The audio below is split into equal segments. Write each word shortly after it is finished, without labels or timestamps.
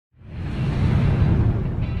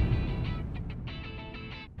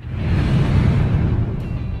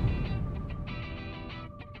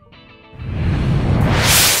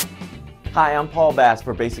Hi, I'm Paul Bass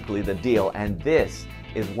for Basically the Deal, and this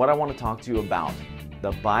is what I want to talk to you about.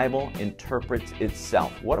 The Bible interprets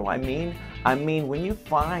itself. What do I mean? I mean, when you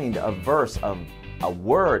find a verse, a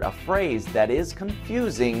word, a phrase that is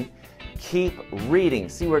confusing, keep reading.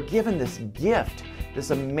 See, we're given this gift,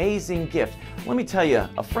 this amazing gift. Let me tell you,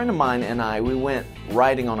 a friend of mine and I, we went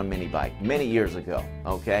riding on a mini bike many years ago,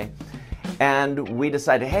 okay? And we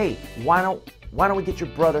decided, hey, why don't we get your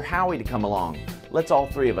brother Howie to come along? Let's all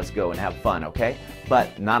three of us go and have fun, okay?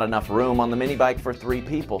 But not enough room on the mini bike for 3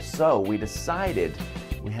 people. So we decided,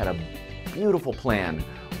 we had a beautiful plan.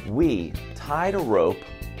 We tied a rope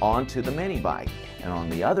onto the mini bike, and on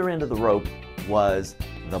the other end of the rope was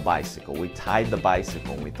the bicycle. We tied the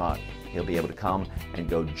bicycle and we thought he'll be able to come and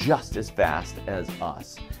go just as fast as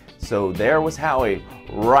us. So there was Howie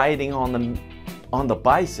riding on the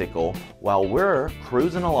bicycle while we're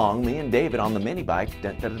cruising along, me and David on the mini bike.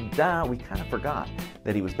 We kind of forgot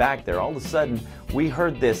that he was back there. All of a sudden, we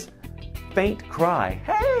heard this faint cry,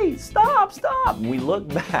 "Hey, stop, stop!" And we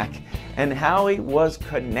looked back, and Howie was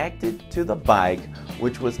connected to the bike,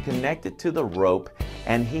 which was connected to the rope,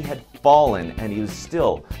 and he had fallen, and he was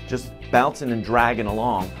still just bouncing and dragging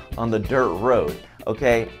along on the dirt road.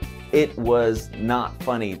 Okay, it was not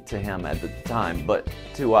funny to him at the time, but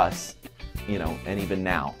to us, you know, and even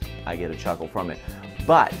now, I get a chuckle from it.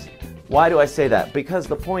 But why do I say that? Because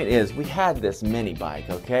the point is, we had this mini bike,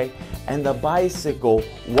 okay? And the bicycle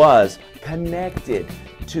was connected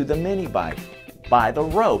to the mini bike by the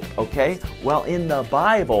rope, okay? Well, in the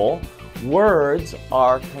Bible, words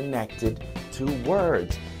are connected to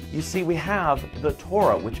words. You see, we have the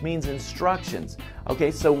Torah, which means instructions. Okay,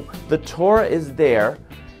 so the Torah is there,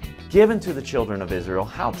 given to the children of Israel,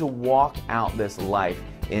 how to walk out this life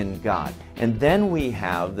in God. And then we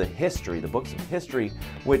have the history, the books of history,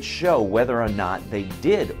 which show whether or not they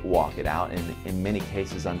did walk it out, and in many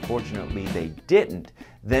cases, unfortunately, they didn't.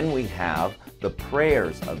 Then we have the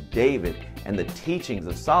prayers of David and the teachings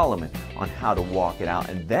of Solomon on how to walk it out.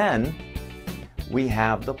 And then we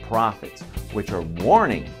have the prophets, which are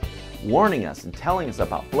warning us and telling us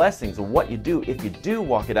about blessings and what you do if you do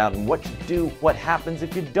walk it out, and what you do, what happens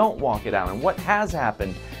if you don't walk it out, and what has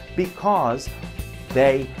happened because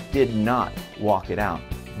they did not walk it out.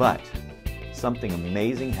 But something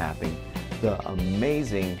amazing happened. The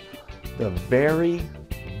very,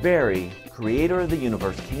 very creator of the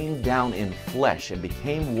universe came down in flesh and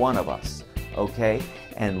became one of us, okay?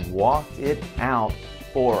 And walked it out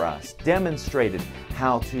for us, demonstrated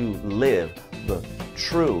how to live the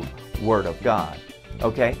true Word of God,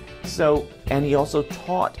 okay? So, and he also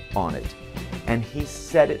taught on it, and he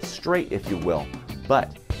set it straight, if you will,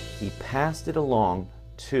 but he passed it along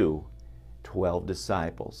to 12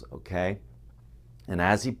 disciples, okay? And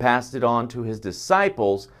as he passed it on to his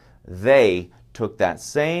disciples, they took that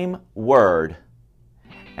same word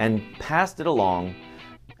and passed it along,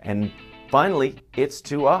 and finally, it's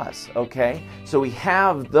to us, okay? So we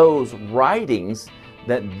have those writings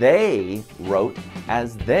that they wrote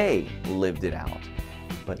as they lived it out.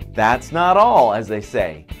 But that's not all, as they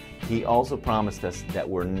say. He also promised us that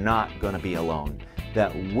we're not going to be alone,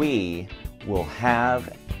 that we will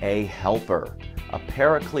have a helper, a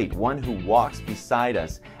paraclete, one who walks beside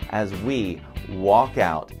us as we walk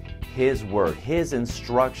out His Word, His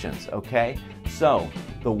instructions, okay? So,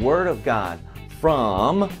 the Word of God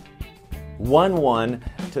from 1:1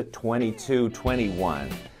 to 22:21,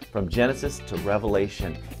 from Genesis to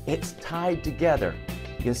Revelation, it's tied together.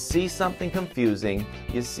 You see something confusing,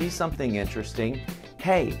 you see something interesting,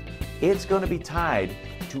 hey, it's going to be tied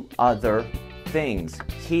to other things.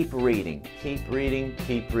 Keep reading, keep reading,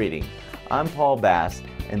 keep reading. I'm Paul Bass,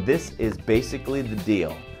 and this is Basically the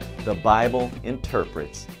Deal. The Bible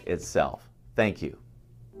interprets itself. Thank you.